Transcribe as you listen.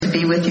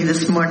be with you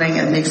this morning.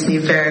 It makes me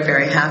very,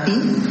 very happy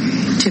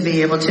to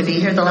be able to be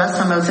here. The last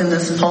time I was in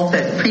this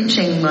pulpit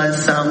preaching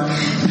was in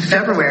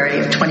February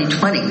of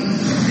 2020.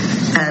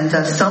 And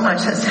so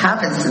much has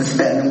happened since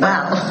then.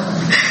 Wow.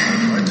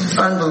 It's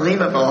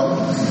unbelievable.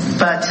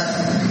 But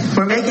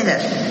we're making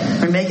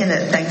it. We're making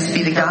it. Thanks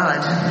be to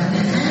God.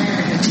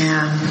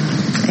 Yeah.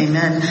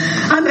 Amen.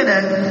 I'm going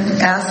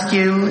to ask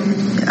you,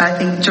 I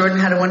think Jordan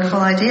had a wonderful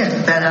idea,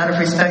 that out of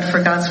respect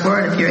for God's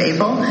Word, if you're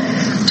able,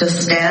 to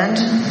stand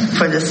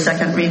for this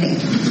second reading.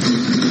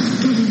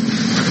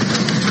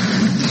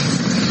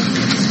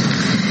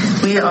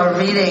 We are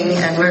reading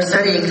and we're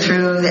studying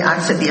through the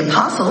Acts of the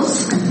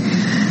Apostles.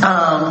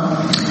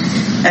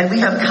 And we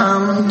have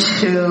come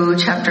to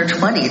chapter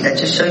 20. That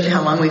just shows you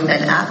how long we've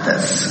been at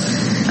this.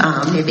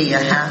 Maybe a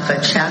half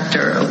a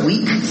chapter a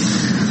week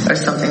or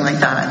something like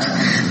that.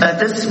 But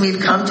this, we've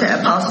come to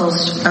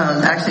Apostles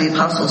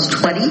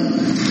 20,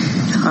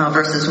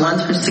 verses 1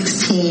 through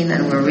 16,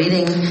 and we're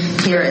reading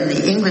here in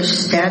the English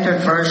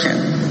Standard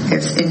Version.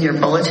 It's in your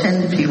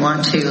bulletin if you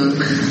want to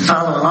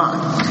follow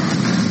along.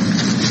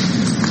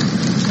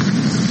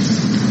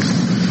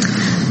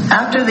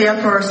 After the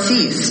uproar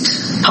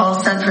ceased,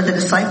 Paul sent for the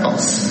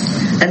disciples,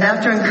 and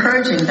after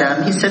encouraging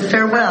them, he said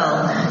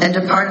farewell and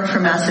departed for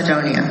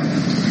Macedonia.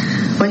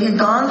 When he had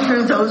gone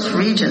through those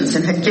regions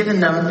and had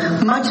given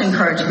them much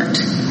encouragement,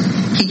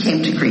 he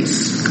came to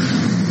Greece.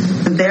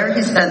 And there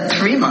he spent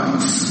 3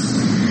 months.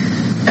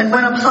 And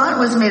when a plot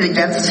was made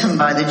against him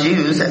by the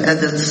Jews,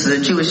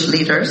 the Jewish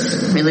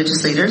leaders,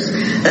 religious leaders,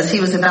 as he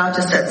was about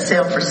to set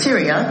sail for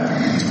Syria,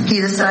 he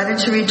decided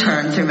to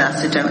return through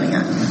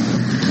Macedonia.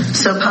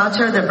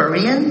 Sopater the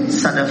Berean,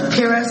 son of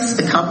Pyrrhus,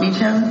 accompanied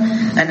him,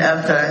 and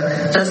of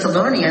the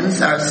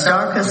Thessalonians,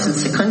 Aristarchus and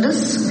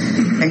Secundus,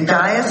 and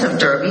Gaius of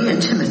Derbe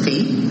and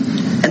Timothy,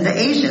 and the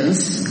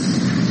Asians,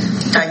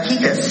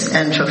 Tychicus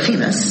and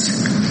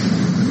Trophimus.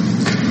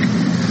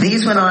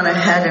 These went on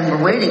ahead and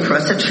were waiting for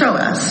us at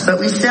Troas, but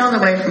we sailed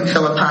away from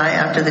Philippi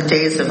after the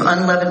days of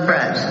unleavened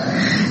bread.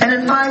 And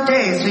in 5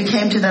 days we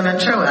came to them at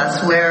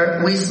Troas,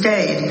 where we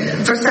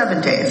stayed for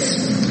 7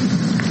 days.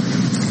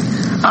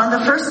 On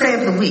the first day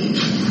of the week,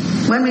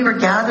 when we were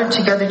gathered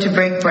together to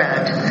break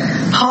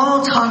bread,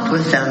 Paul talked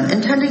with them,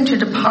 intending to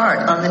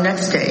depart on the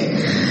next day,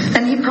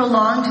 and he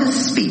prolonged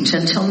his speech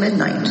until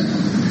midnight.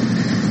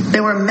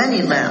 There were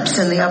many lamps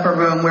in the upper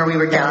room where we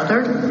were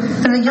gathered,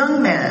 and a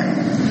young man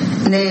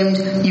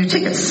named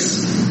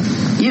Eutychus,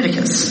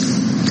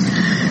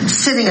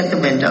 sitting at the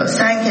window,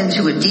 sank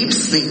into a deep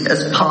sleep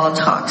as Paul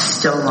talked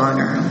still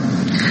longer.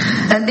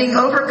 And being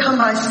overcome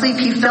by sleep,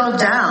 he fell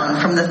down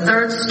from the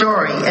 3rd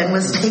story and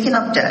was taken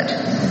up dead.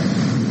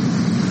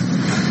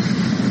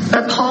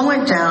 But Paul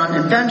went down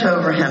and bent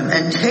over him,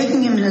 and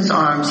taking him in his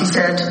arms, he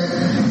said,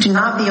 "Do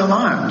not be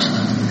alarmed,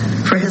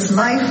 for his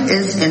life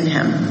is in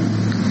him."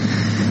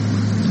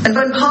 And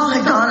when Paul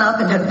had gone up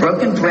and had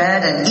broken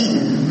bread and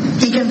eaten,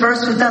 he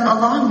conversed with them a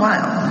long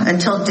while,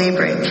 until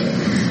daybreak,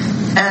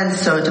 and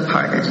so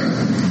departed.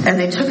 And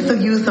they took the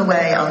youth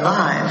away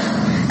alive,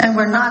 and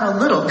were not a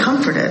little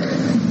comforted.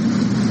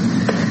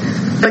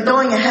 But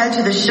going ahead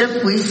to the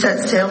ship, we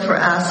set sail for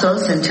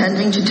Assos,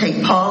 intending to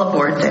take Paul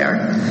aboard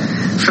there,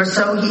 for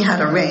so he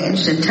had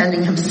arranged,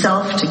 intending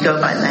himself to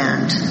go by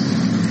land.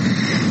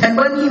 And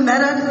when he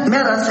met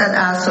us at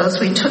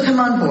Assos, we took him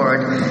on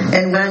board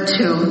and went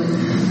to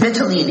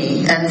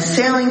Mytilene, and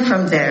sailing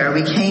from there,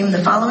 we came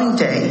the following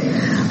day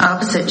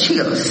opposite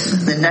Chios.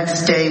 The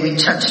next day we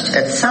touched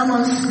at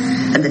Samos,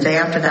 and the day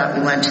after that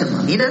we went to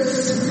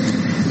Miletus.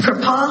 For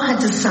Paul had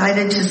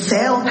decided to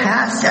sail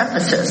past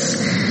Ephesus,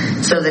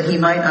 so that he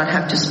might not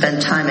have to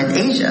spend time in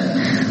Asia,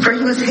 for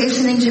he was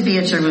hastening to be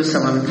at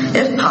Jerusalem,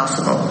 if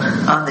possible,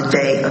 on the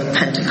day of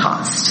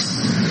Pentecost.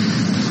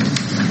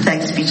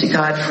 Thanks be to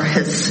God for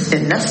his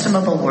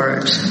inestimable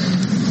word.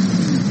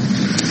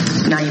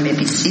 Now you may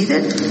be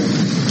seated,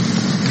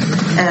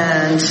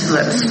 and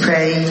let us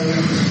pray.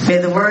 May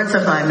the words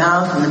of thy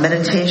mouth and the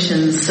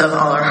meditations of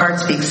all our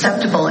hearts be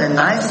acceptable in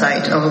thy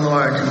sight, O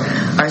Lord,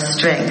 our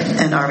strength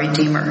and our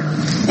Redeemer.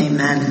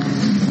 Amen.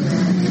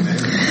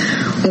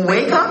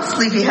 Wake up,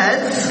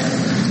 sleepyheads.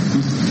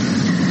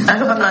 I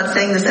hope I'm not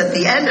saying this at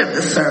the end of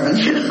the sermon,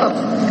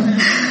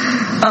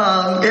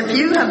 If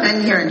you have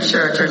been here in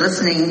church or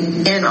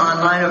listening in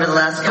online over the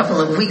last couple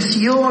of weeks,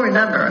 you'll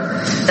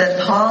remember that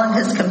Paul and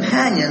his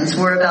companions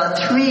were about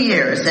 3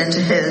 years into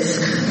his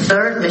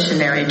 3rd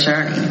missionary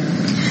journey.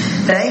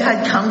 They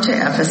had come to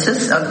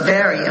Ephesus, a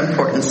very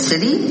important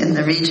city in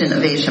the region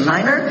of Asia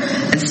Minor,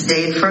 and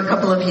stayed for a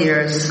couple of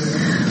years.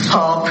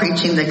 Paul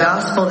preaching the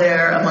gospel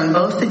there among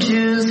both the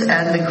Jews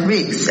and the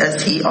Greeks,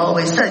 as he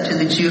always said, to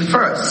the Jew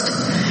first,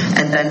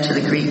 and then to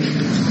the Greek.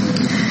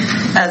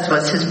 As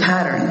was his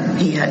pattern.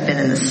 He had been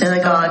in the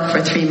synagogue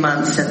for 3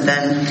 months, and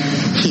then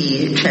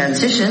he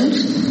transitioned.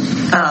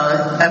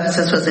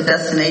 Ephesus was a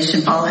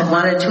destination Paul had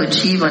wanted to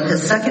achieve on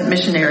his 2nd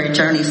missionary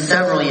journey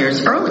several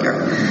years earlier,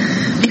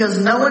 because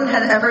no one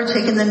had ever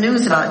taken the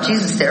news about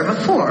Jesus there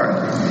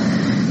before.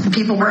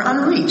 People were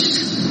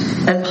unreached.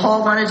 And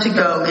Paul wanted to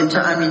go into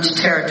unreached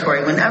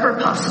territory whenever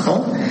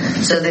possible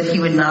so that he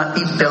would not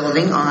be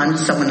building on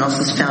someone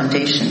else's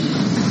foundation.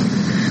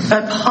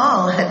 But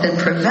Paul had been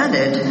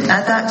prevented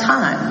at that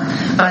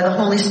time by the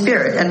Holy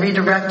Spirit and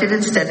redirected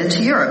instead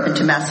into Europe,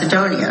 into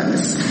Macedonia.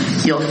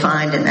 As you'll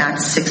find in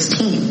Acts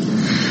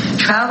 16.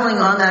 Traveling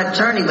on that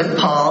journey with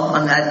Paul,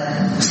 on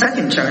that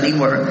second journey,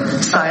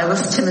 were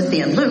Silas,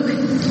 Timothy, and Luke.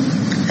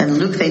 And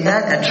Luke they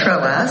met at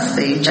Troas,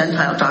 the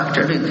Gentile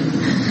doctor Luke.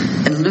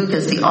 And Luke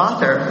is the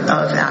author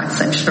of Acts,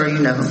 I'm sure you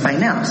know by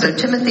now. So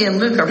Timothy and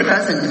Luke are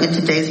present in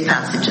today's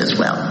passage as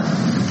well.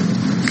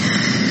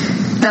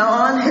 Now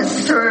on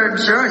his third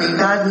journey,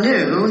 God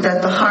knew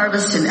that the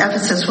harvest in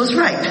Ephesus was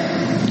ripe.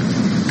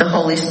 The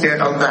Holy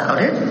Spirit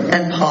allowed it,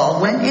 and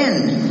Paul went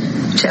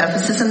in to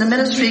Ephesus, and the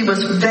ministry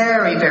was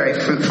very, very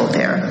fruitful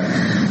there.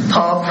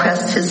 Paul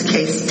pressed his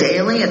case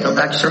daily at the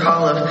lecture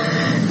hall of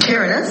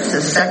Tyrannus,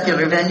 a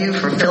secular venue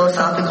for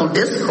philosophical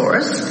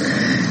discourse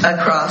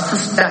across the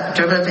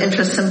spectrum of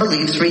interests and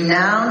beliefs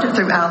renowned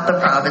throughout the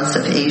province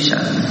of Asia.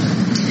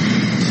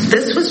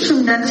 This was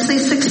tremendously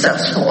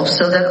successful,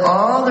 so that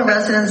all the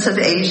residents of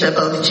Asia,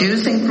 both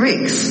Jews and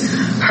Greeks,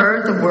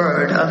 heard the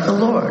word of the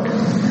Lord.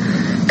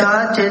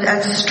 God did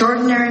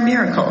extraordinary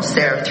miracles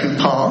there through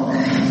Paul,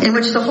 in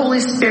which the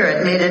Holy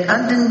Spirit made it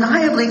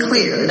undeniably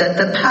clear that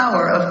the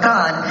power of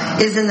God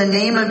is in the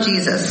name of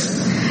Jesus,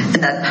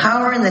 and that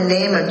power in the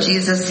name of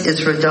Jesus is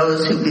for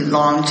those who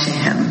belong to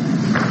him.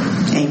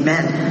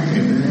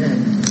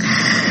 Amen.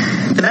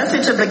 The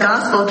message of the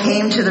gospel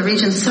came to the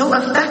region so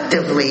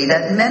effectively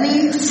that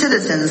many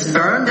citizens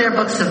burned their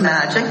books of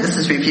magic. This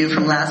is review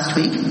from last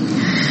week.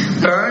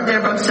 Burned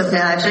their books of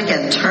magic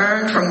and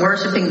turned from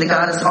worshiping the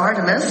goddess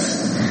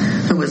Artemis,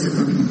 who was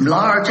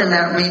large in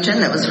that region.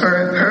 That was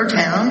her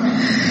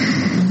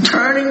town.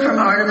 Turning from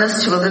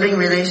Artemis to a living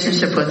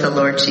relationship with the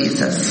Lord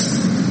Jesus.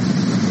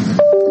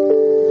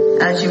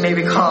 As you may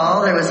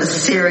recall, there was a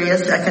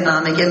serious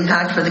economic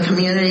impact for the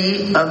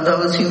community of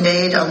those who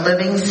made a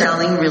living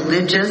selling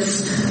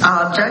religious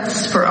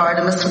objects for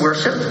Artemis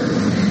worship.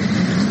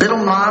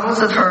 Little models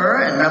of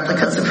her and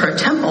replicas of her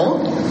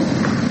temple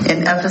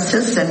in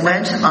Ephesus, and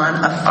went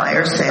on a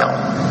fire sale.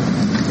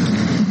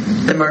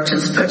 The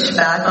merchants pushed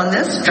back on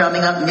this,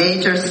 drumming up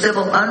major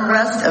civil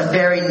unrest, a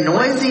very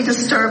noisy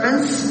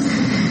disturbance.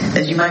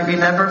 As you might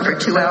remember, for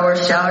 2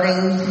 hours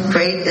shouting,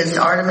 "Great is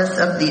Artemis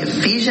of the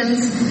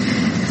Ephesians."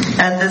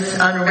 And this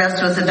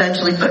unrest was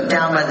eventually put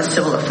down by the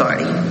civil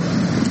authority.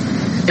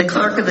 The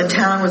clerk of the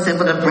town was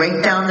able to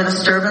break down the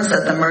disturbance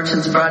that the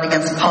merchants brought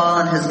against Paul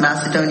and his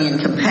Macedonian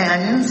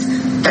companions,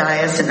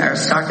 Gaius and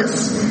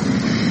Aristarchus.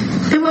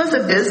 It was a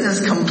business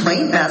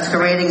complaint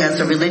masquerading as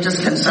a religious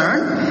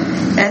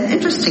concern, and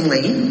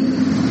interestingly,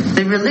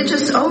 the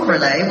religious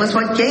overlay was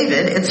what gave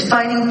it its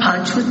fighting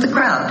punch with the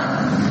crowd.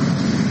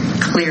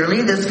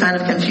 Clearly, this kind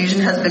of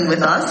confusion has been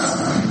with us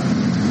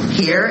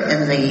here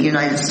in the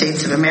United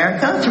States of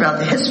America throughout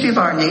the history of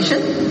our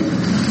nation,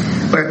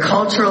 where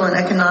cultural and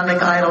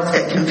economic idols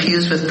get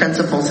confused with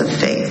principles of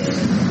faith.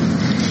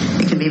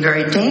 It can be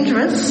very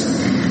dangerous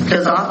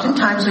because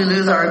oftentimes we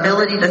lose our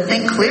ability to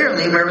think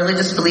clearly where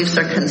religious beliefs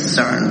are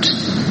concerned.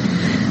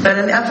 But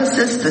in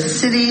Ephesus, the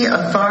city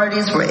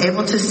authorities were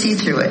able to see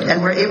through it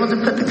and were able to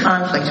put the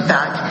conflict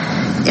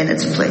back in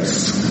its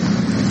place.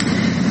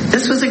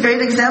 This was a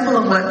great example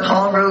of what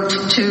Paul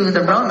wrote to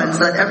the Romans: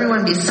 let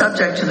everyone be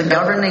subject to the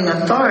governing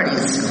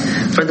authorities,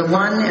 for the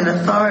one in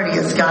authority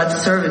is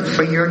God's servant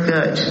for your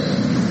good.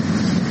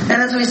 And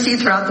as we see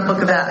throughout the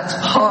book of Acts,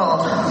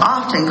 Paul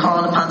often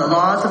called upon the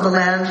laws of the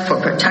land for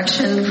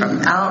protection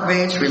from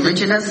outraged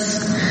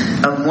religionists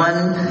of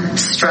one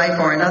stripe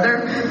or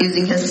another,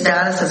 using his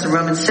status as a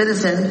Roman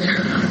citizen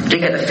to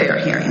get a fair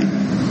hearing.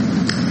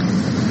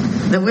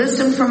 The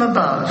wisdom from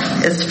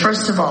above is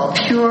first of all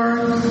pure,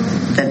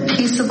 then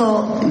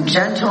peaceable,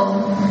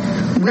 gentle,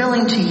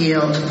 willing to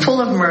yield, full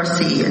of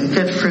mercy and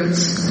good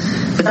fruits,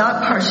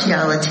 without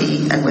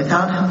partiality and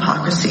without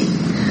hypocrisy.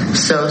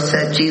 So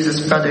said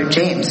Jesus' brother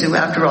James, who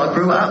after all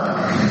grew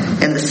up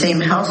in the same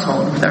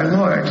household with our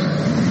Lord.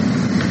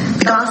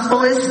 The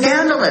gospel is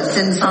scandalous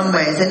in some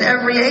ways, in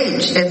every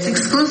age. It's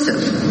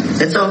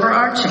exclusive. It's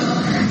overarching.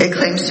 It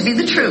claims to be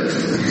the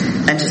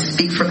truth and to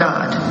speak for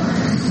God.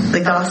 The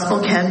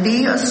gospel can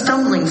be a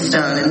stumbling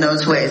stone in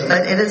those ways,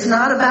 but it is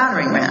not a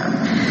battering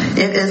ram.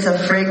 It is a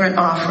fragrant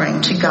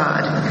offering to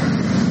God.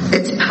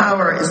 Its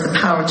power is the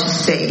power to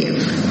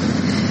save.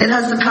 It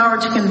has the power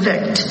to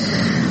convict,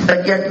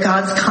 but yet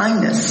God's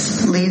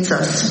kindness leads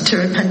us to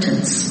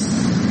repentance.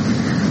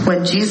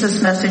 When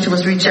Jesus' message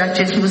was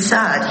rejected, he was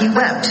sad, he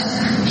wept,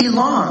 he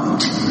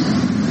longed,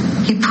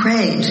 he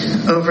prayed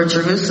over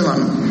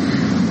Jerusalem.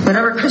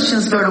 Whenever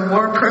Christians go to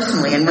war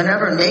personally, and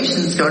whenever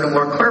nations go to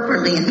war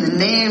corporately in the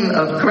name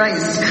of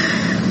Christ,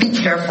 be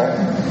careful.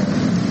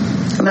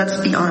 Let's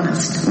be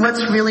honest.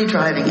 What's really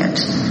driving it?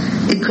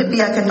 It could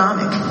be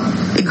economic.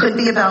 It could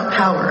be about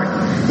power.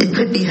 It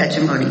could be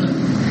hegemony.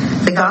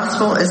 The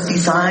gospel is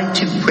designed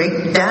to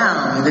break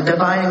down the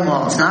dividing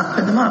walls, not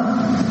put them up.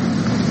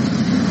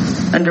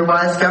 Under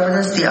wise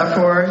governance, the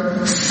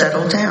uproar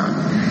settled down.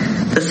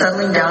 The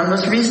settling down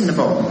was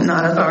reasonable,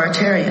 not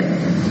authoritarian,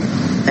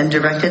 and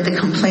directed the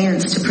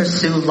complainants to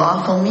pursue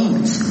lawful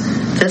means.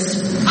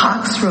 This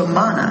Pax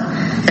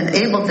Romana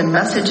enabled the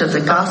message of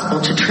the gospel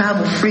to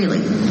travel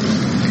freely.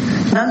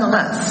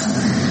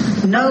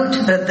 Nonetheless,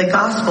 note that the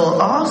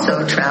gospel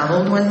also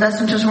traveled when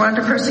messengers were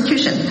under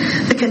persecution.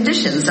 The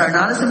conditions are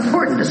not as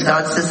important as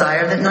God's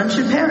desire that none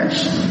should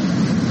perish,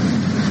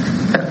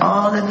 but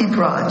all that be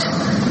brought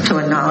to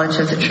a knowledge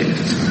of the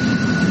truth.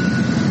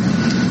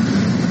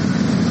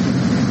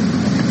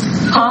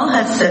 Paul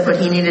had said what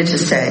he needed to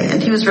say,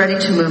 and he was ready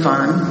to move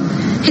on.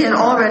 He had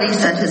already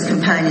sent his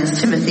companions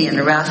Timothy and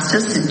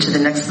Erastus into the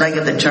next leg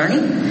of the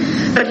journey,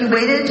 but he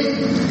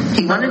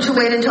wanted to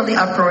wait until the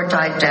uproar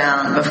died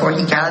down before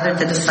he gathered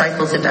the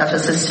disciples of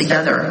Ephesus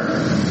together.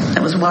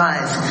 That was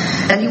wise.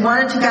 And he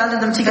wanted to gather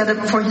them together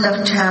before he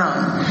left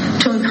town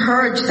to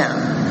encourage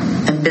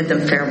them and bid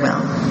them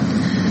farewell.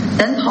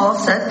 Then Paul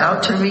set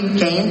out to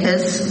rejoin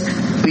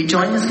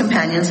his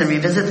companions and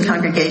revisit the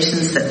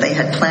congregations that they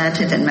had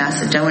planted in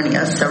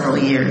Macedonia several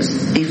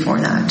years before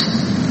that.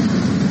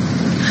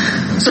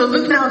 So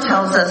Luke now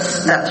tells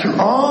us that through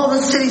all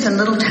the cities and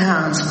little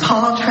towns,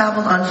 Paul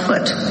traveled on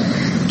foot,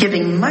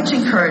 giving much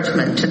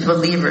encouragement to the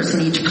believers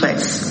in each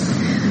place.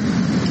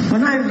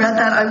 When I read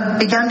that, I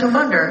began to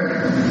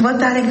wonder what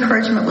that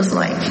encouragement was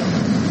like.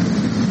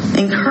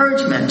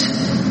 Encouragement,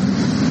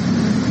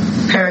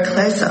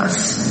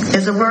 paraklesos,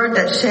 is a word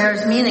that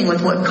shares meaning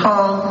with what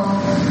call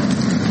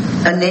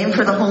a name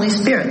for the Holy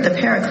Spirit, the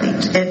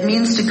Paraclete. It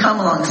means to come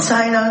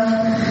alongside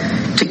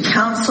of, to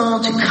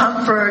counsel, to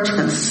comfort, to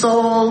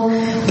console,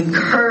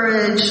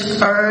 encourage,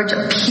 urge,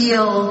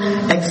 appeal,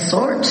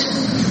 exhort.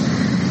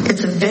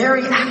 It's a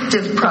very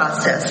active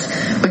process,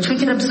 which we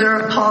can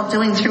observe Paul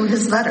doing through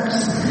his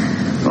letters.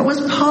 What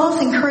was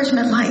Paul's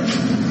encouragement like?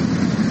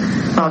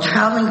 While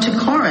traveling to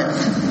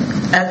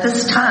Corinth at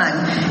this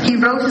time, he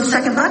wrote his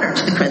second letter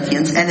to the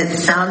Corinthians, and it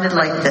sounded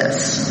like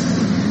this.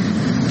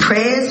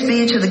 Praise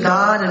be to the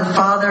God and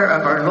Father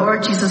of our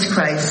Lord Jesus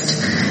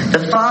Christ,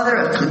 the Father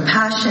of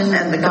compassion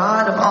and the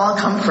God of all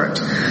comfort,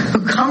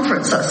 who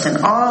comforts us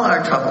in all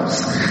our troubles,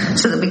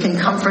 so that we can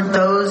comfort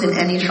those in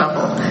any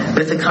trouble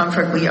with the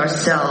comfort we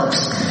ourselves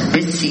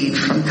receive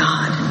from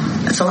God.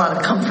 That's a lot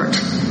of comfort.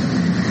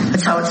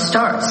 That's how it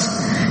starts.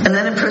 And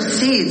then it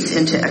proceeds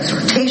into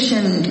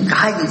exhortation,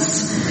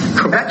 guidance,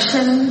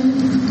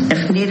 correction,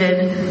 if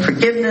needed,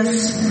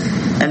 forgiveness.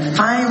 And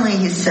finally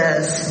he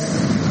says,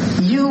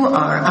 you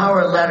are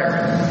our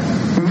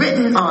letter,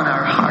 written on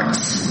our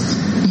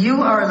hearts.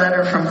 You are a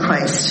letter from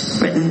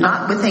Christ, written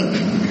not with ink,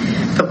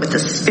 but with the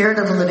Spirit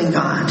of the living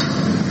God.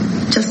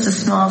 Just a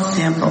small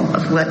sample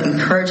of what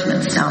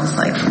encouragement sounds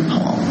like from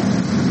Paul.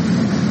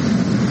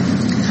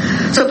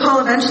 So Paul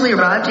eventually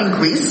arrived in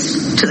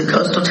Greece to the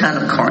coastal town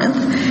of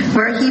Corinth,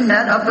 where he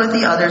met up with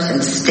the others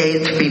and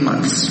stayed 3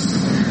 months.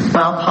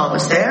 While Paul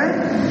was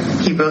there,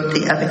 he wrote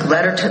the epic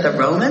letter to the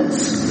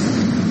Romans.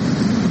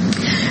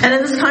 And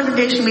in this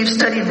congregation, we've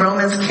studied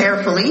Romans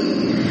carefully,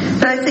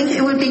 but I think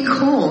it would be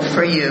cool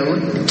for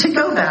you to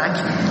go back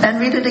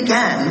and read it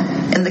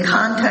again in the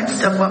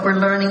context of what we're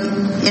learning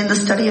in the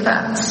study of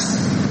Acts.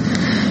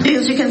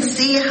 Because you can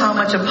see how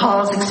much of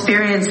Paul's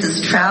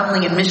experiences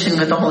traveling in mission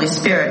with the Holy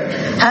Spirit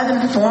have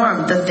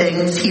informed the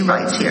things he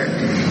writes here.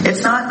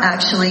 It's not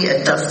actually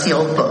a dusty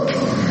old book,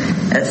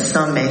 as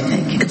some may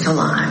think. It's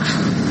alive.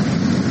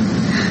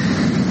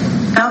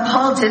 Now,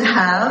 Paul did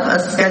have a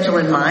schedule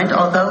in mind,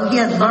 although he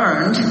had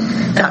learned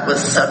that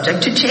was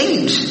subject to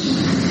change.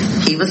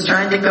 He was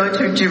trying to go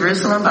to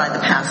Jerusalem by the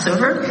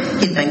Passover.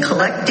 He'd been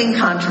collecting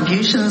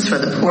contributions for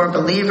the poor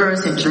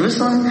believers in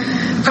Jerusalem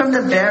from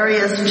the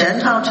various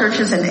Gentile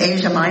churches in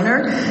Asia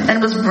Minor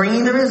and was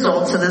bringing the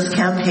results of this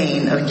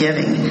campaign of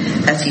giving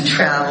as he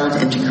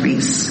traveled into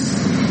Greece.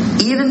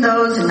 Even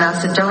those in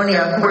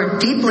Macedonia who were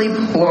deeply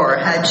poor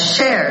had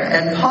shared,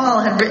 and Paul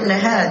had written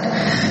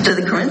ahead to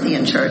the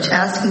Corinthian church,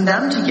 asking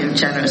them to give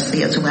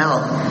generously as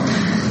well.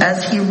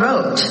 As he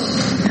wrote,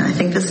 and I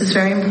think this is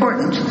very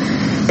important,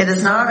 it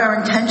is not our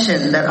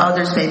intention that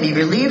others may be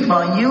relieved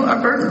while you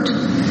are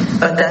burdened,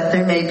 but that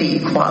there may be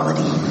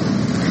equality.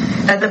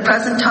 At the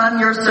present time,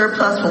 your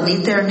surplus will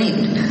meet their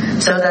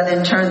need, so that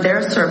in turn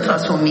their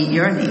surplus will meet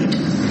your need.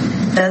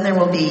 Then there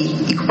will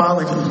be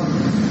equality.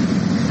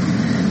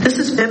 This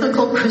is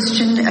biblical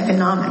Christian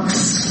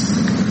economics.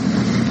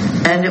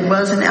 And it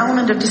was an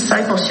element of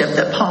discipleship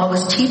that Paul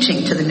was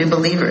teaching to the new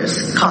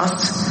believers,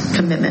 cost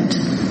commitment.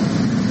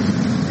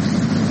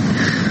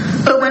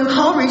 But when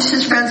Paul reached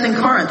his friends in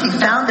Corinth, he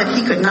found that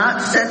he could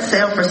not set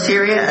sail for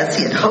Syria as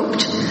he had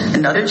hoped.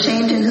 Another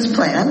change in his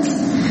plans.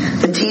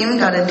 The team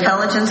got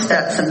intelligence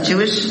that some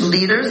Jewish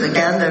leaders,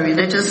 again the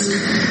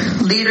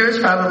religious leaders,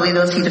 probably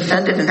those he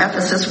defended in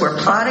Ephesus, were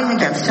plotting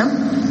against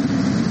him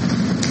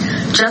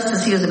just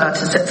as he was about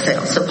to set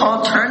sail. So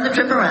Paul turned the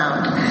trip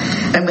around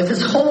and with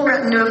his whole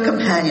retinue of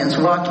companions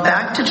walked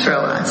back to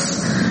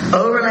Troas,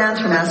 overland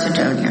through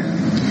Macedonia.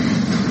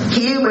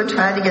 He would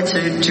try to get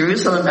to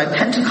Jerusalem by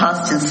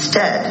Pentecost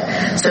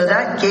instead. So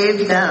that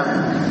gave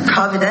them,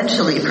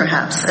 providentially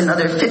perhaps,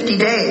 another 50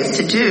 days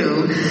to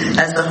do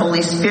as the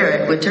Holy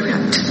Spirit would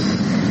direct.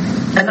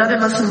 Another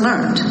lesson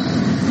learned.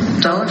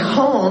 Don't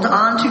hold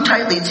on too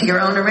tightly to your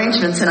own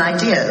arrangements and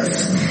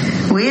ideas.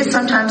 We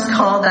sometimes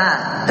call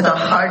that the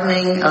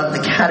hardening of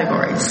the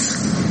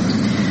categories.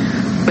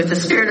 With the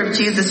Spirit of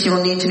Jesus, you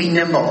will need to be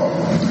nimble.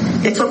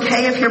 It's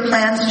okay if your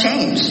plans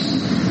change.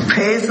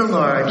 Praise the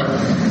Lord,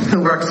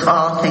 who works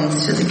all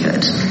things to the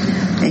good.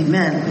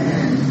 Amen.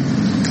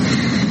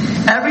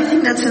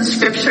 Everything that's in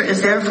Scripture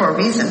is there for a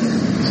reason.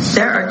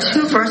 There are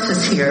 2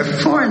 verses here,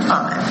 4 and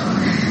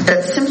 5,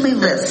 that simply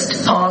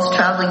list Paul's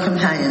traveling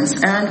companions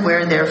and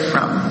where they're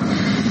from.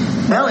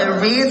 Well,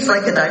 it reads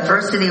like a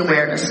diversity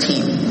awareness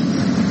team.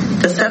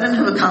 The 7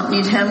 who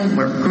accompanied him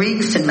were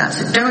Greeks and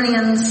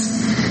Macedonians,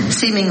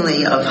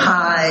 seemingly of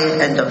high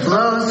and of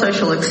low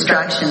social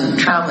extraction,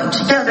 traveling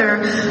together,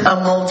 a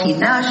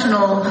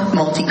multinational,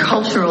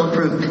 multicultural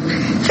group.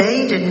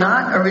 They did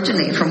not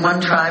originate from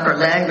one tribe or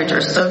language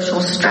or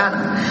social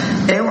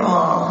stratum. They were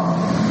all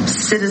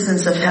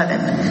citizens of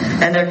heaven,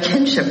 and their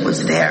kinship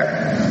was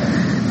there.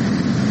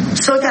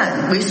 So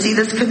again, we see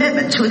this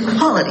commitment to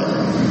equality,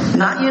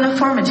 not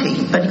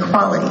uniformity, but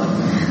equality.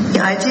 The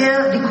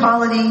idea of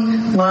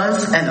equality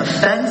was an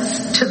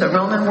offense to the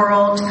Roman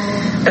world,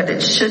 but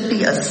it should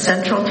be a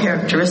central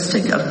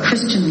characteristic of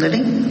Christian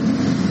living,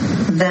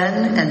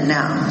 then and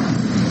now.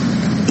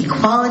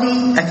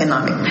 Equality,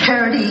 economic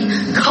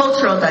parity,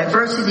 cultural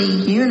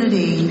diversity,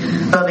 unity,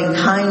 loving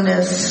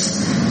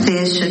kindness,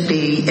 these should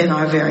be in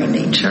our very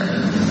nature.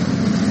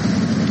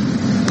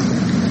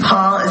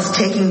 Paul is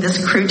taking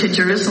this crew to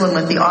Jerusalem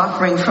with the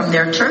offering from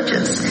their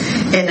churches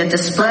in a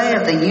display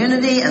of the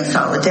unity and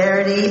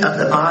solidarity of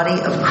the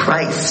body of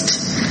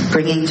Christ,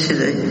 bringing to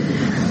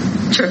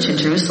the church in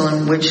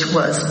Jerusalem, which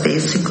was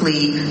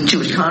basically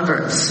Jewish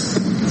converts.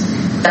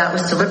 That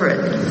was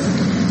deliberate.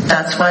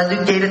 That's why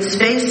Luke gave it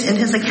space in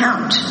his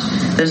account.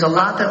 There's a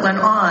lot that went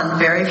on.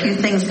 Very few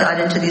things got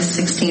into these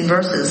 16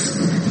 verses.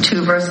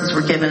 2 verses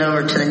were given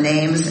over to the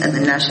names and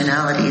the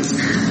nationalities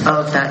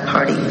of that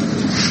party.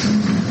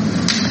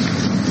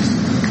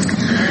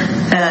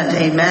 And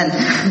amen.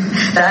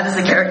 That is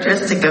a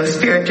characteristic of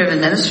Spirit-driven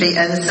ministry.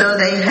 And so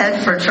they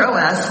head for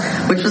Troas,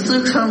 which was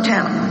Luke's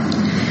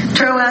hometown.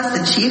 Troas,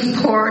 the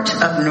chief port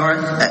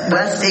of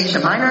West Asia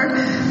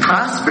Minor,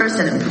 prosperous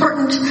and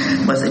important,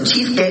 was a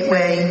chief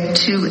gateway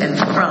to and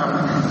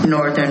from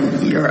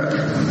Northern Europe.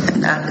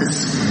 And that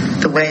is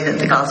the way that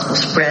the gospel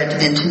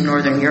spread into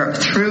Northern Europe,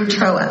 through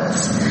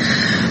Troas.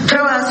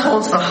 Troas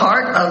holds the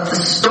heart of the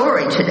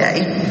story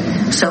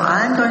today. So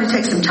I'm going to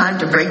take some time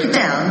to break it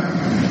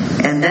down.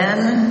 And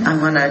then I'm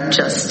going to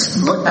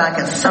just look back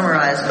and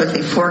summarize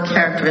quickly 4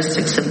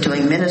 characteristics of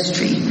doing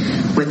ministry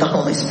with the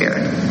Holy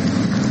Spirit.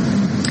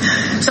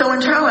 So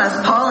in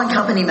Troas, Paul and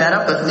company met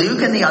up with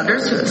Luke and the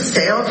others who have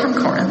sailed from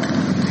Corinth.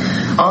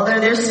 Although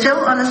they're still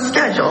on a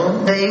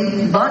schedule,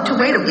 they want to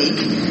wait a week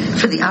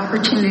for the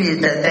opportunity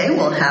that they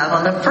will have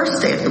on the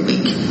first day of the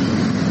week,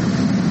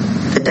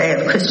 the day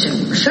of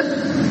Christian worship,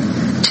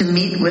 to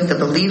meet with the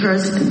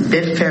believers and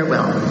bid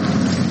farewell.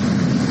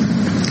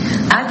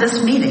 At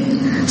this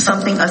meeting,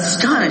 something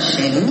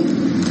astonishing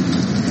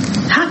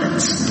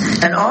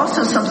happens, and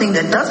also something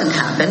that doesn't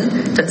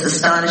happen that's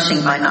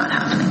astonishing by not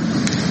happening,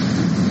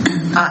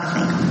 I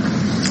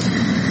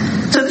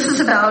think. So this is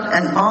about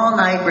an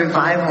all-night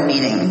revival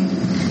meeting.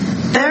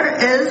 There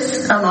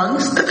is,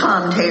 amongst the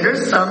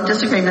commentators, some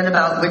disagreement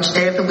about which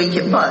day of the week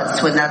it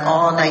was when that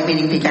all-night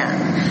meeting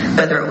began,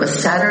 whether it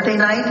was Saturday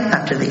night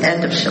after the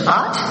end of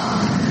Shabbat,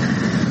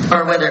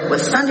 or whether it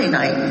was Sunday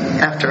night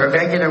after a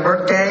regular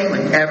workday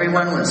when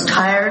everyone was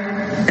tired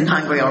and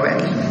hungry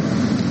already.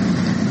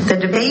 The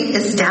debate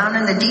is down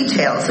in the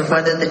details of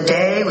whether the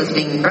day was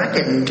being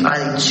reckoned by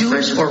the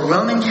Jewish or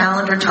Roman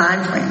calendar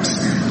time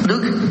frames.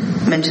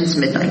 Luke mentions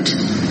midnight,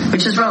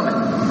 which is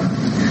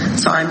Roman.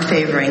 So I'm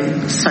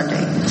favoring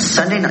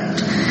Sunday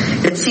night.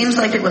 It seems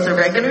like it was a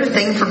regular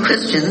thing for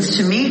Christians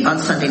to meet on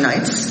Sunday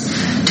nights,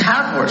 to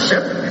have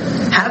worship,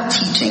 have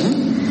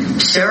teaching,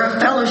 share a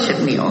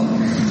fellowship meal,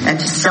 and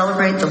to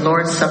celebrate the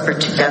Lord's Supper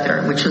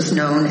together, which was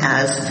known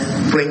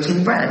as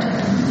breaking bread.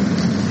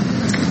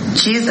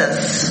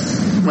 Jesus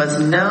was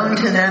known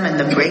to them in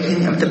the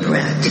breaking of the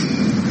bread.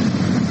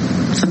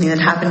 Something that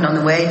happened on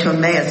the way to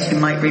Emmaus. You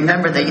might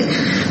remember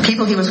the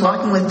people he was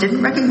walking with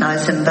didn't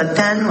recognize him, but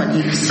then when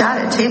he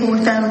sat at table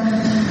with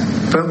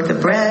them, broke the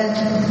bread,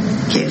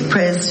 gave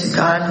praise to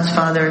God, his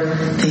Father,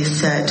 they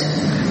said,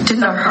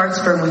 "Didn't our hearts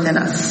burn within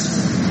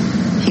us?"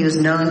 He was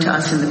known to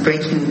us in the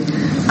breaking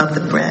of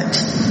the bread.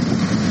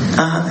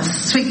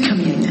 Sweet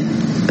communion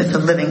with the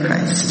living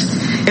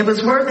Christ. It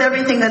was worth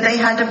everything that they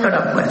had to put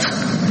up with.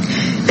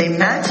 They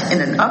met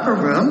in an upper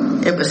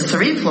room. It was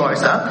 3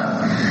 floors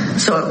up,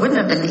 so it wouldn't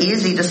have been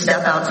easy to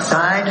step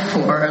outside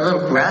for a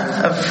little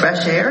breath of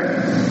fresh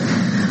air.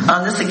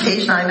 On this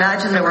occasion, I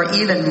imagine there were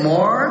even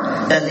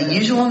more than the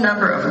usual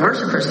number of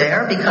worshipers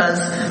there because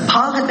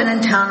Paul had been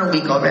in town a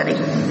week already.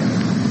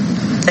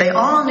 They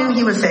all knew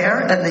he was there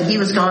and that he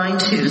was going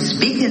to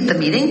speak at the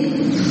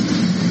meeting.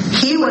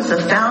 He was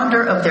the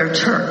founder of their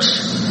church.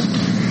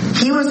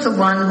 He was the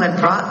one who had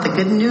brought the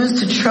good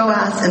news to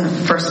Troas in the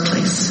first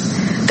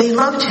place. They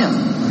loved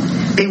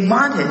him. They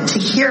wanted to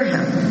hear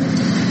him.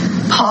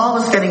 Paul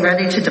was getting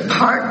ready to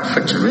depart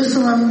for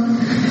Jerusalem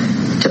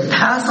to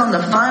pass on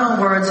the final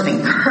words of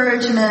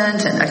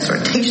encouragement and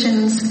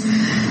exhortations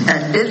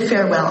and bid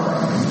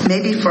farewell,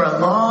 maybe for a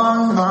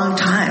long, long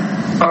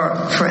time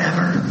or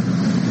forever.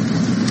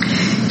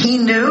 He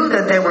knew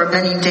that there were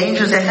many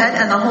dangers ahead,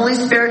 and the Holy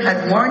Spirit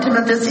had warned him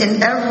of this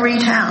in every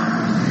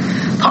town.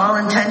 Paul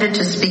intended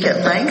to speak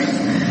at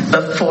length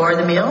before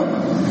the meal.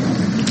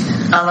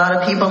 A lot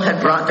of people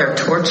had brought their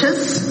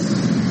torches.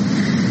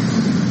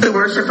 The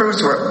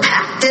worshipers were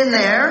packed in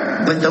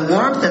there with the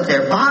warmth of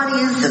their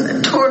bodies and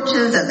the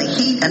torches and the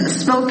heat and the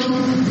smoke.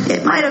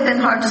 It might have been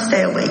hard to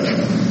stay awake.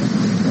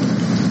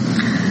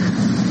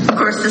 Of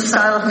course, this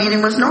style of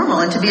meeting was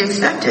normal and to be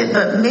expected,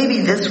 but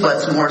maybe this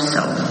was more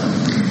so.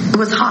 It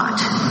was hot,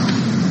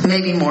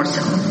 maybe more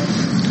so.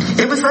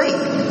 It was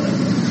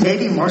late,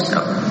 maybe more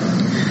so.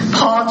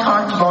 Paul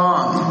talked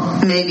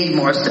long, maybe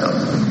more so.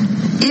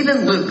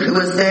 Even Luke, who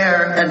was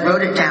there and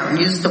wrote it down,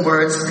 used the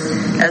words,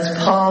 as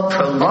Paul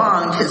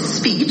prolonged his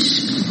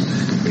speech,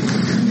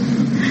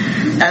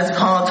 as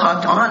Paul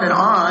talked on and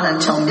on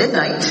until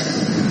midnight.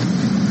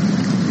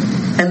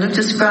 And Luke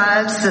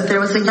describes that there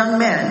was a young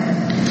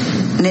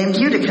man named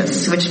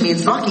Eutychus, which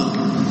means lucky,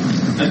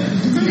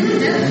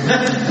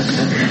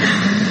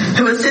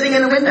 who was sitting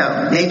in a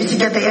window, maybe to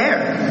get the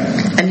air.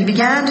 And he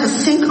began to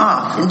sink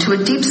off into a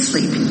deep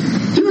sleep.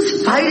 He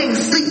was fighting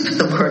sleep,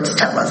 the words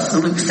tell us,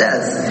 Luke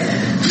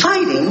says.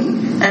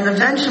 Fighting and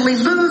eventually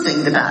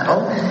losing the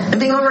battle and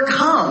being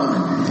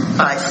overcome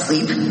by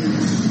sleep.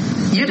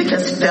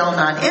 Eutychus fell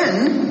not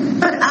in,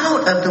 but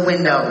out of the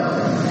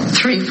window,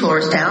 3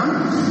 floors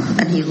down,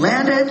 and he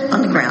landed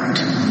on the ground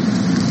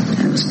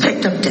and was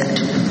picked up dead.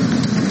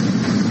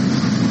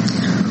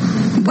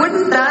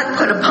 Wouldn't that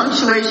put a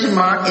punctuation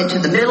mark into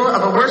the middle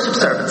of a worship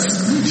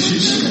service?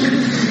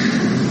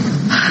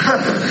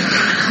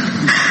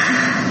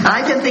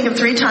 I can think of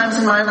 3 times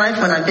in my life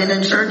when I've been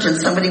in church and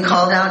somebody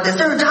called out, "Is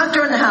there a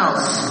doctor in the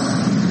house?"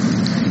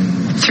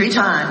 3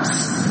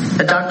 times.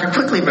 The doctor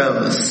quickly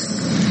rose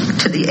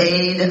to the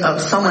aid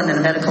of someone in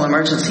a medical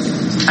emergency.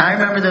 I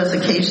remember those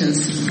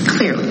occasions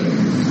clearly,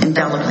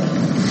 indelibly.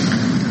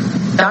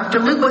 Dr.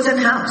 Luke was in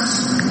the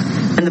house,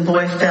 and the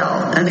boy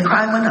fell, and the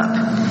cry went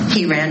up.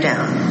 He ran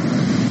down.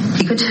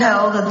 He could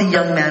tell that the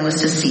young man was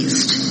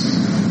deceased.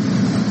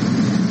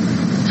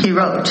 He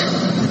wrote,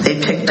 they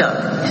picked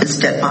up his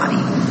dead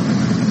body.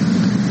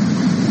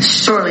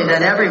 Surely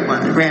then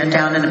everyone ran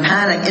down in a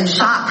panic, in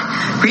shock,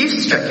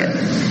 grief-stricken.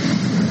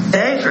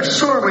 They for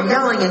sure were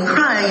yelling and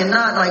crying and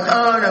not like,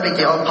 oh, no big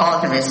deal,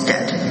 Paul is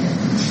dead.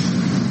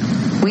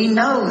 We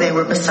know they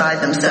were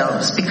beside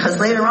themselves because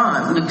later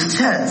on, Luke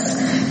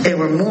says, they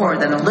were more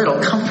than a little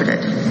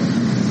comforted.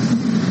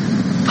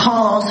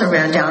 Paul also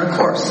ran down, of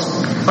course,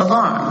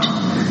 alarmed,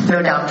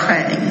 no doubt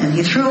praying, and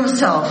he threw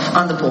himself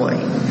on the boy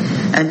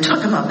and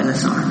took him up in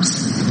his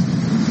arms.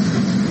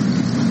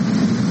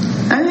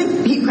 I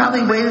think he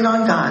probably waited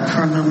on God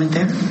for a moment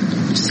there,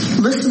 just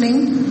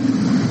listening.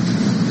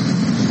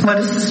 What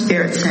is the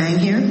Spirit saying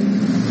here?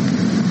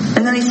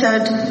 And then he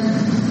said,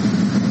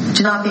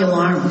 do not be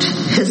alarmed.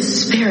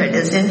 His Spirit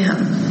is in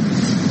him.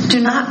 Do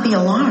not be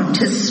alarmed.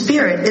 His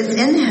Spirit is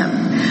in him.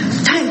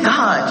 Thank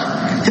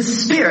God.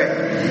 His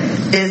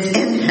Spirit is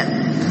in him.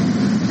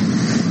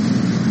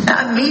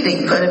 That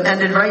meeting could have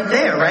ended right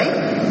there, right?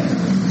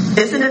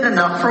 Isn't it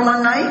enough for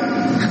one night?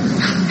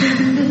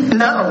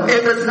 No,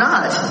 it was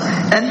not.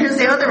 And here's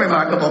the other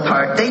remarkable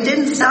part. They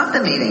didn't stop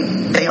the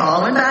meeting. They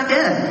all went back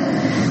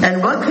in.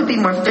 And what could be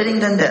more fitting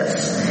than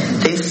this?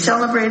 They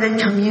celebrated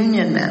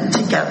communion then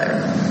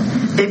together.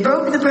 They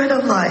broke the bread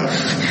of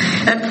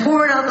life and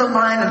poured out the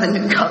wine of the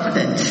new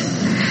covenant.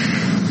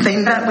 They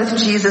met with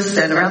Jesus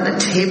then around the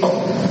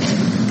table,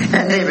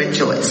 and they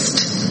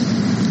rejoiced.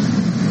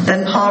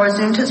 Then Paul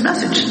resumed his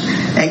message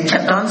and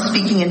kept on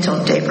speaking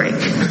until daybreak.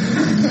 He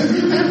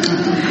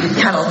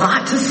had a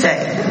lot to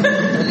say.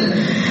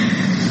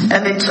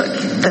 And they took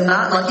the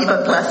not lucky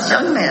but blessed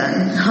young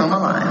man home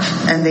alive,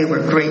 and they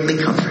were greatly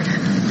comforted.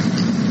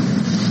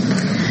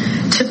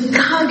 To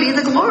God be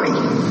the glory.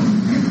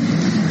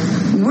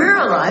 We're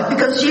alive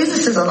because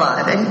Jesus is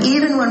alive, and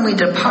even when we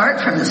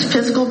depart from this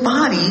physical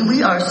body,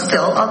 we are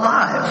still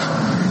alive.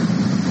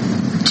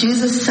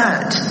 Jesus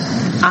said,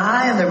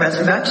 I am the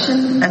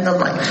resurrection and the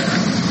life.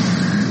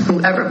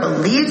 Whoever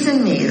believes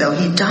in me, though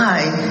he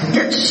die,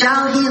 yet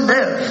shall he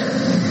live.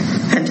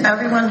 And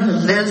everyone who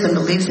lives and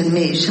believes in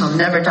me shall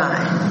never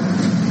die.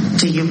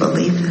 Do you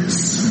believe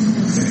this?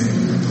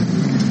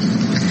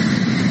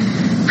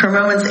 From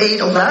Romans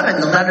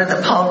 8:11, the letter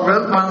that Paul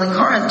wrote while in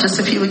Corinth just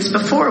a few weeks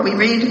before, we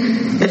read,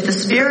 if the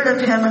Spirit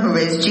of him who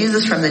raised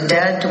Jesus from the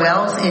dead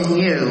dwells in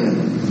you,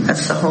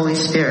 that's the Holy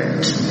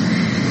Spirit,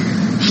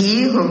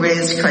 he who who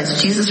raised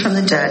Christ Jesus from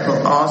the dead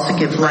will also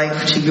give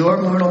life to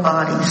your mortal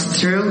bodies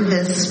through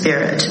his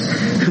Spirit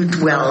who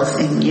dwells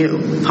in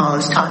you. Paul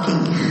is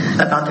talking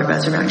about the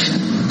resurrection.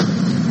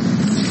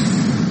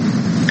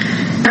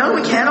 No,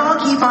 we can't all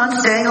keep on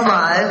staying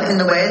alive in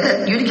the way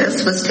that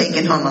Eutychus was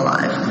taken home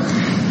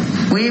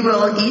alive. We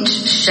will each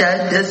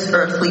shed this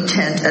earthly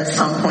tent at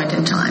some point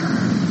in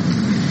time.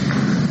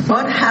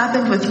 What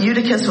happened with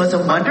Eutychus was a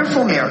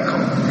wonderful miracle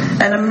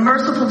and a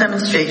merciful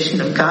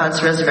demonstration of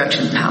God's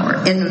resurrection power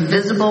in the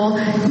visible,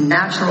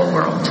 natural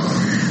world.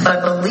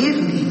 But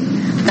believe me,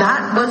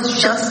 that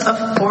was just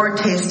a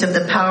foretaste of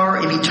the power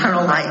of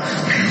eternal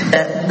life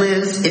that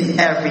lives in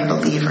every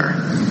believer.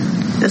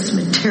 This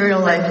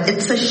material life,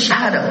 it's a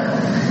shadow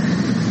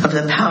of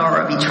the power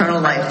of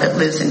eternal life that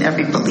lives in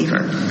every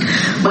believer.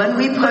 When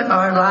we put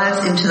our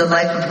lives into the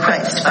life of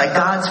Christ by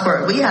God's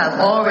word, we have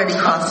already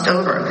crossed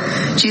over.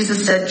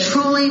 Jesus said,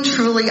 "Truly,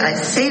 truly, I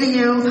say to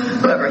you,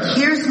 whoever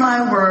hears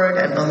my word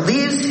and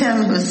believes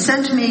him who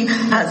sent me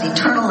has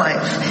eternal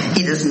life.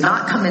 He does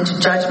not come into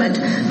judgment,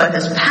 but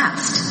has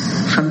passed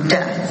from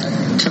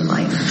death to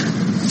life."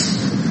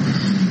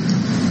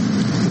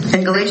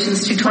 In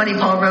Galatians 2:20,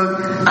 Paul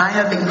wrote, "I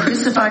have been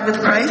crucified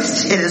with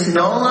Christ. It is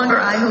no longer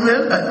I who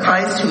live, but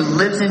Christ who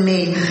lives in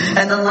me.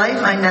 And the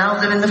life I now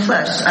live in the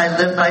flesh, I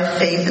live by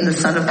faith in the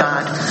Son of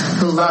God,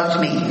 who loved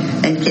me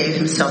and gave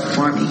himself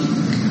for me."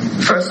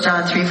 1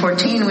 John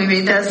 3:14, we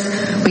read this,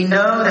 "We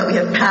know that we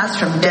have passed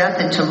from death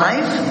into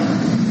life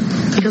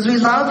because we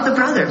love the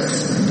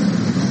brothers.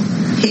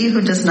 He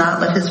who does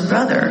not love his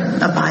brother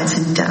abides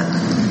in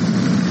death."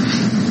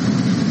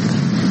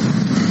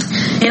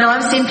 You know,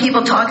 I've seen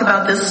people talk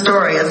about this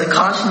story as a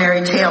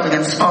cautionary tale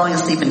against falling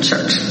asleep in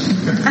church.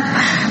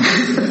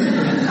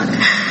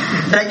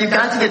 That you've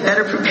got to get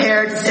better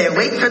prepared to stay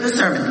awake for the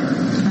sermon.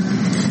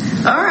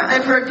 Or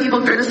I've heard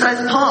people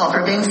criticize Paul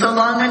for being so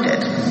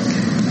long-winded.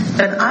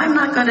 But I'm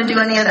not going to do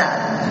any of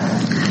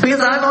that.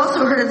 Because I've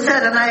also heard it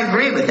said, and I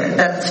agree with it,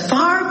 that it's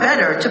far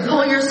better to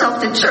pull yourself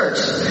to church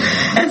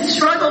and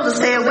struggle to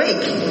stay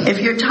awake if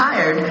you're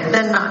tired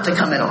than not to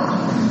come at all.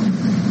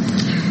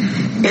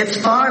 It's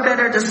far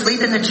better to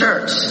sleep in the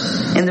church,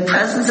 in the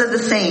presence of the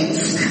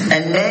saints,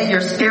 and may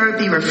your spirit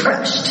be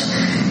refreshed,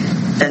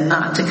 than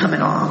not to come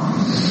at all.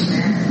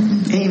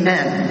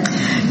 Amen.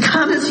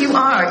 Come as you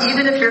are,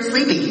 even if you're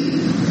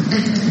sleepy.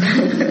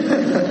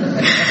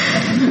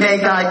 May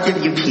God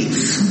give you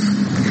peace.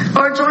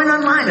 Or join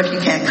online if you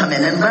can't come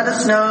in and let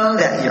us know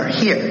that you're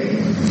here.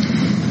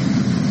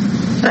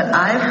 But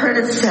I've heard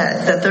it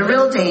said that the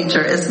real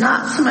danger is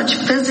not so much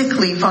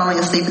physically falling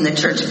asleep in the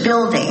church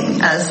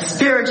building as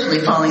spiritually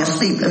falling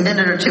asleep a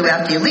minute or two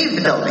after you leave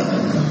the building.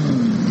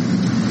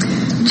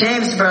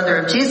 James, brother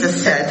of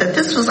Jesus, said that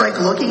this was like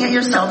looking at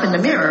yourself in the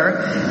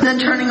mirror and then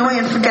turning away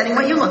and forgetting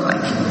what you look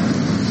like.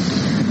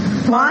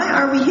 Why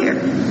are we here?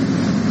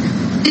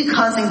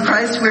 Because in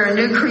Christ we're a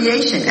new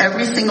creation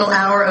every single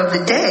hour of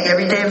the day,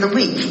 every day of the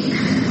week.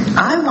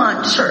 I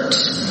want church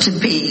to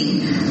be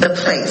the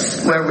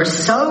place where we're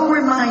so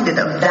reminded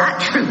of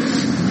that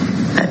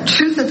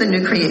truth of the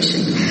new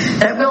creation,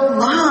 that we'll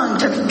long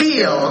to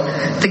feel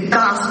the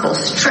gospel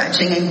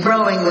stretching and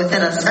growing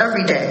within us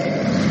every day.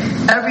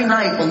 Every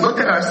night we'll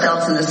look at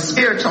ourselves in the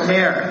spiritual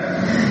mirror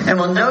and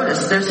we'll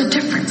notice there's a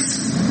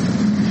difference.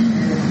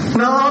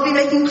 We'll all be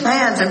making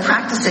plans and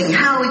practicing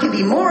how we can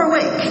be more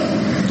awake,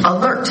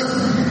 alert,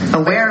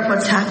 aware of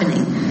what's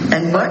happening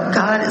and what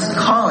God is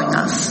calling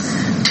us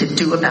to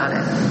do about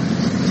it.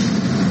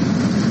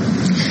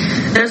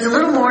 There's a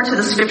little more to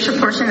the scripture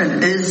portion,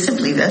 and it is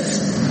simply this.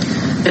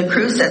 The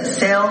crew set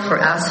sail for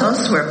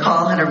Assos, where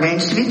Paul had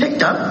arranged to be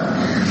picked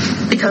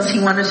up, because he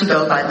wanted to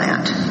go by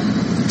land.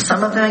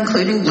 Some of them,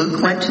 including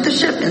Luke, went to the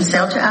ship and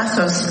sailed to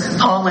Assos.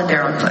 Paul went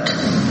there on foot.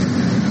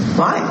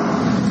 Why?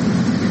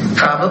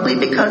 Probably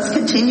because,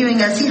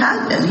 continuing as he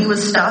had been, he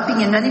was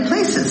stopping in many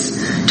places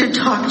to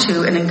talk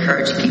to and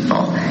encourage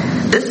people.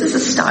 This is a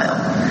style.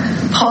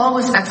 Paul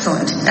was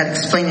excellent at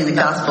explaining the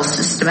gospel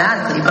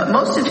systematically, but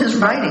most of his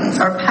writings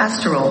are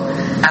pastoral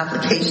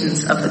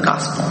applications of the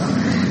gospel.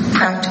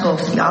 Practical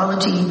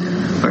theology,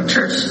 or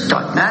church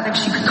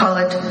dogmatics you could call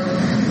it,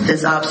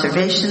 his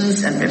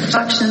observations and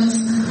reflections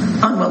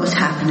on what was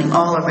happening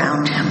all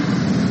around him.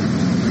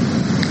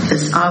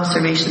 His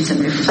observations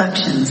and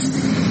reflections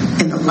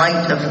in the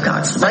light of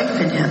God's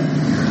life in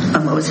him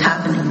on what was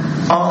happening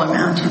all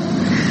around him.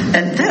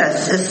 And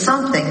this is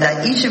something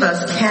that each of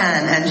us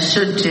can and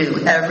should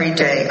do every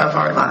day of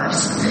our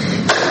lives.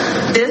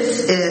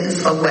 This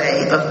is a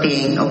way of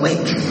being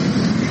awake.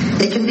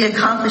 It can be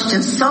accomplished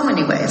in so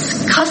many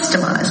ways,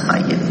 customized by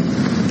you.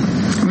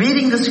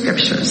 Reading the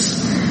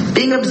scriptures,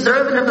 being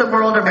observant of the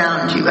world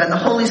around you and the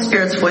Holy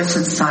Spirit's voice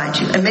inside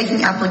you, and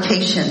making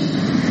application,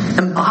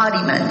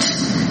 embodiment,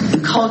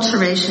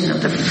 enculturation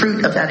of the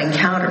fruit of that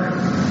encounter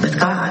with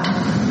God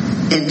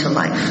into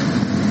life.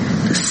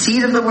 The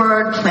seed of the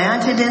word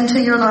planted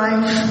into your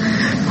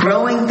life,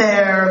 growing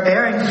there,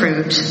 bearing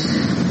fruit.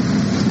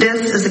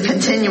 This is a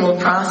continual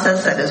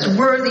process that is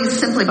worthy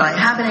simply by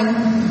happening.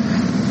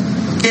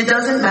 It It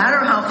doesn't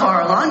matter how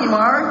far along you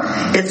are.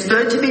 It's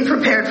good to be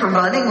prepared for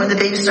running when the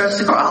baby starts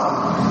to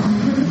crawl.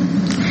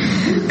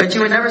 But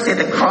you would never say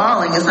that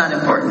crawling is not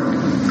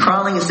important.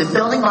 Crawling is the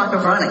building block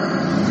of running.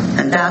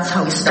 And that's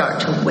how we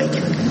start to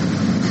awaken.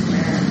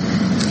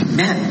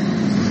 Amen.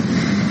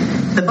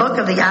 The book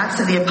of the Acts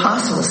of the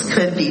Apostles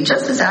could be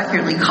just as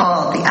accurately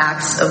called the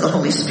Acts of the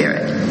Holy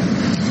Spirit.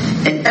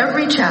 In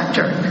every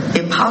chapter,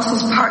 the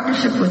apostles'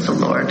 partnership with the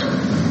Lord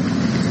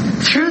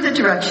through the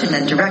direction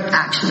and direct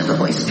action of the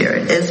Holy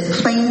Spirit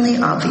is plainly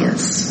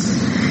obvious.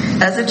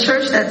 As a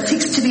church that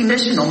seeks to be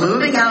missional,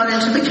 moving out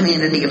into the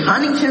community of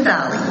Huntington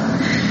Valley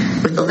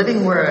with the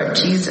living word,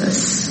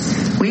 Jesus,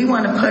 we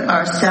want to put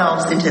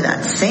ourselves into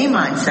that same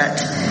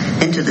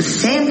mindset, into the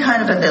same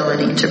kind of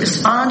ability to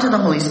respond to the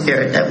Holy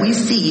Spirit that we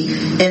see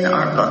in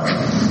our book.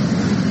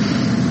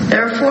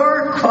 There are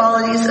 4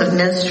 qualities of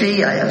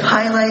ministry I have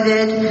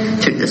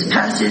highlighted through this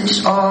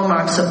passage, all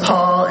marks of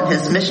Paul and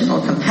his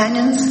missional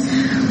companions,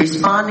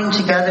 responding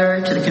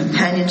together to the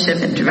companionship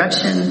and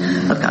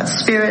direction of God's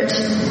Spirit.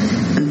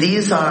 And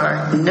these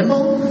are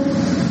nimble,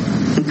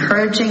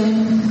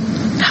 encouraging,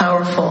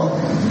 powerful,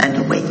 and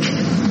awake.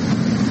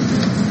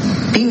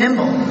 Be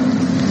nimble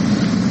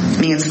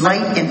means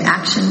light in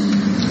action,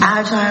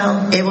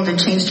 agile, able to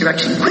change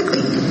direction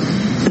quickly.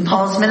 In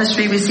Paul's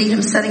ministry, we see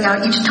him setting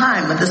out each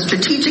time with a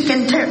strategic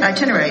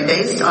itinerary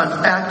based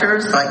on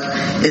factors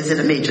like, is it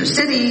a major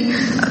city,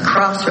 a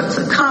crossroads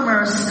of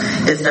commerce,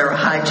 is there a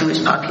high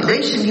Jewish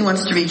population he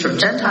wants to reach, or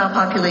Gentile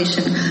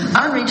population,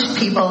 unreached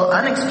people,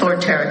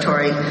 unexplored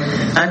territory,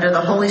 under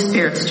the Holy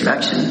Spirit's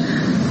direction.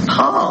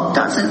 Paul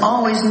doesn't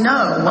always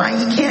know why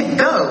he can't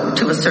go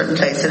to a certain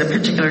place at a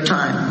particular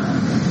time.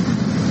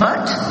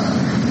 But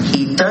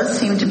he does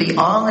seem to be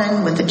all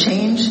in with the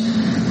change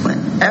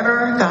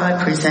whenever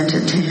God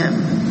presented to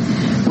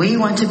him. We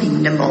want to be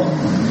nimble.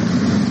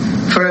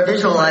 For a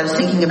visual, I was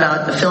thinking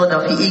about the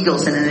Philadelphia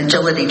Eagles in an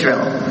agility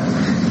drill.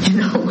 You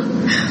know,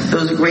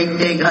 those great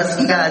big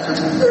husky guys with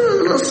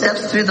little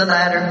steps through the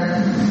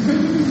ladder.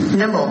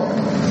 Nimble.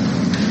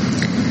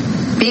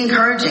 Be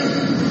encouraging.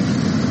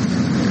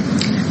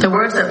 The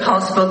words that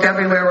Paul spoke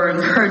everywhere were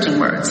encouraging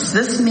words.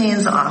 This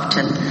means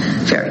often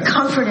very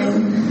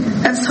comforting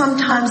and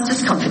sometimes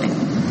discomforting,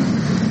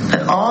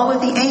 but all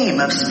with the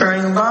aim of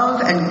spurring love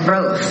and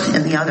growth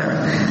in the other.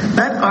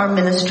 Let our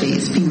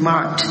ministries be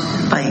marked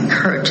by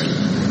encouraging.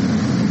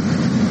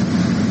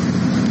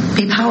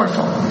 Be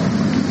powerful,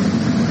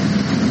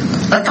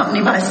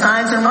 accompanied by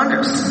signs and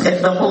wonders.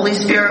 If the Holy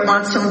Spirit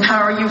wants to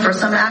empower you for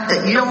some act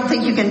that you don't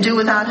think you can do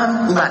without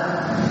him, let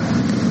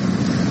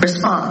him.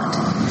 Respond.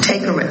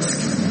 Take a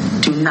risk.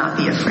 Do not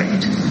be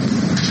afraid.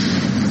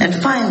 And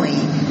finally,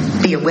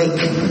 be awake.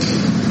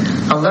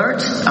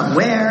 Alert,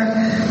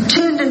 aware,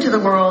 tuned into the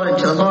world,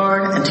 into the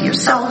Lord, and to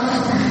yourself,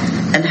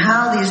 and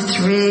how these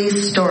 3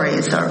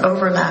 stories are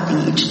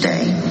overlapping each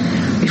day.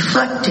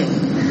 Reflecting,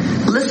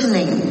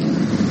 listening,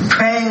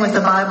 praying with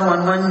the Bible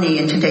on one knee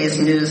and today's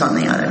news on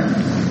the other.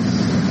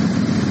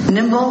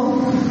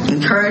 Nimble,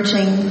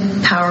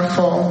 encouraging,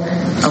 powerful,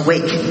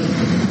 awake.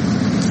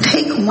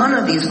 Take one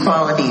of these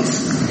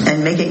qualities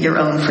and make it your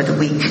own for the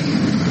week.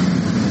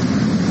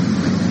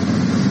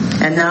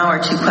 And now our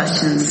 2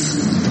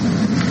 questions.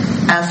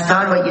 Ask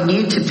God what you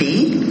need to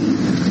be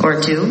or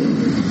do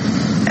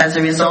as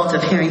a result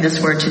of hearing this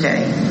word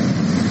today.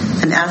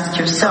 And ask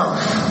yourself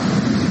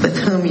with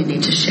whom you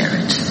need to share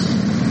it.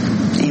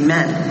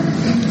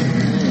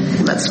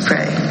 Amen. Let's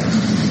pray.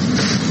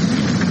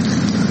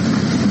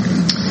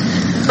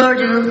 Lord,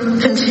 you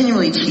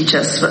continually teach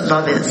us what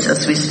love is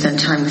as we spend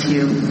time with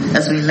you,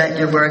 as we let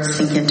your words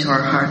sink into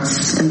our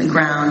hearts in the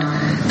ground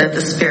that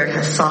the Spirit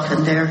has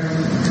softened there.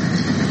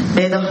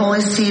 May the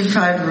Holy Seed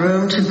find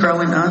room to grow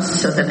in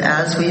us so that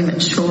as we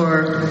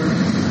mature,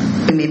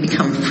 we may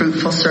become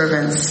fruitful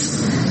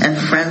servants and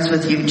friends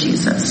with you,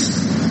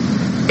 Jesus.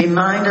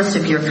 Remind us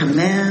of your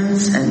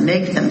commands and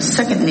make them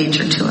second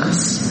nature to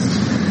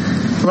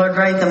us. Lord,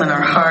 write them in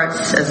our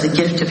hearts as a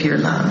gift of your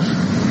love.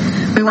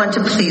 We want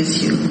to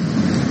please you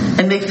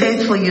and make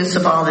faithful use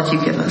of all that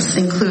you give us,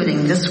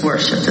 including this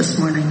worship this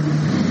morning.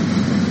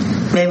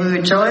 May we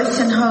rejoice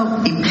in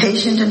hope, be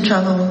patient in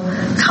trouble,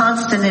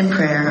 constant in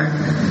prayer.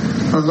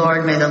 O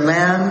Lord, may the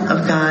Lamb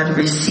of God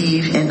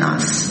receive in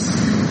us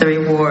the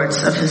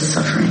rewards of his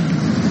suffering.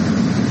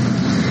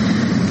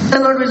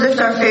 And Lord, we lift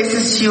our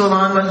faces to you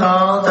along with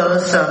all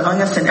those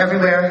among us and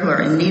everywhere who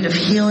are in need of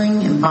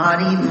healing in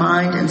body,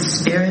 mind, and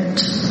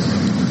spirit.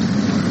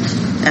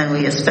 And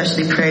we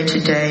especially pray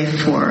today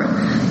for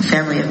the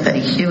family of Betty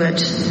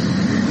Hewitt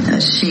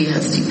as she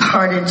has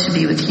departed to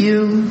be with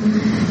you,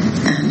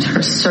 and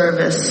her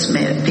service,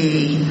 may it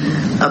be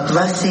a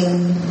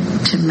blessing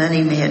to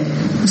many. May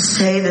it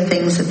say the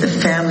things that the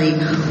family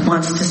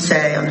wants to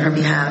say on her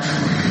behalf.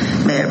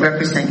 May it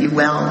represent you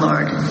well,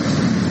 Lord,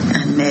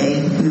 and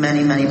may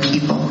many, many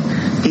people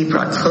be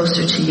brought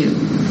closer to you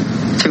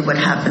through what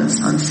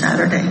happens on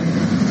Saturday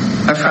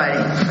or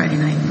Friday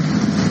night.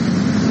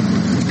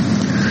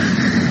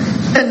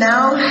 And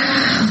now,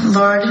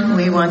 Lord,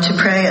 we want to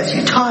pray as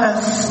you taught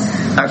us.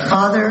 Our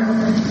Father,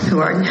 who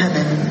art in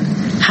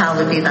heaven,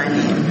 hallowed be thy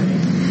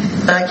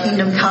name. Thy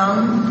kingdom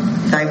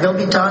come, thy will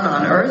be done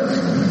on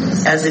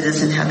earth as it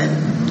is in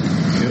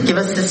heaven. Give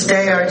us this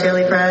day our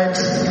daily bread,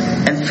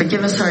 and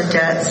forgive us our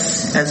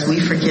debts as we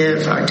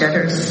forgive our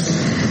debtors.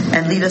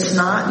 And lead us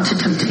not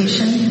into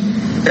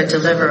temptation, but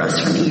deliver us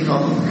from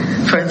evil.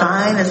 For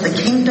thine is the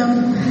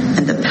kingdom,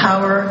 and the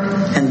power,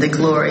 and the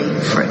glory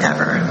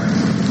forever.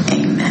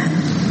 Amen.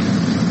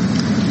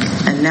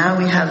 And now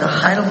we have the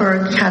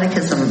Heidelberg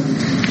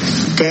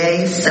Catechism,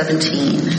 Day 17.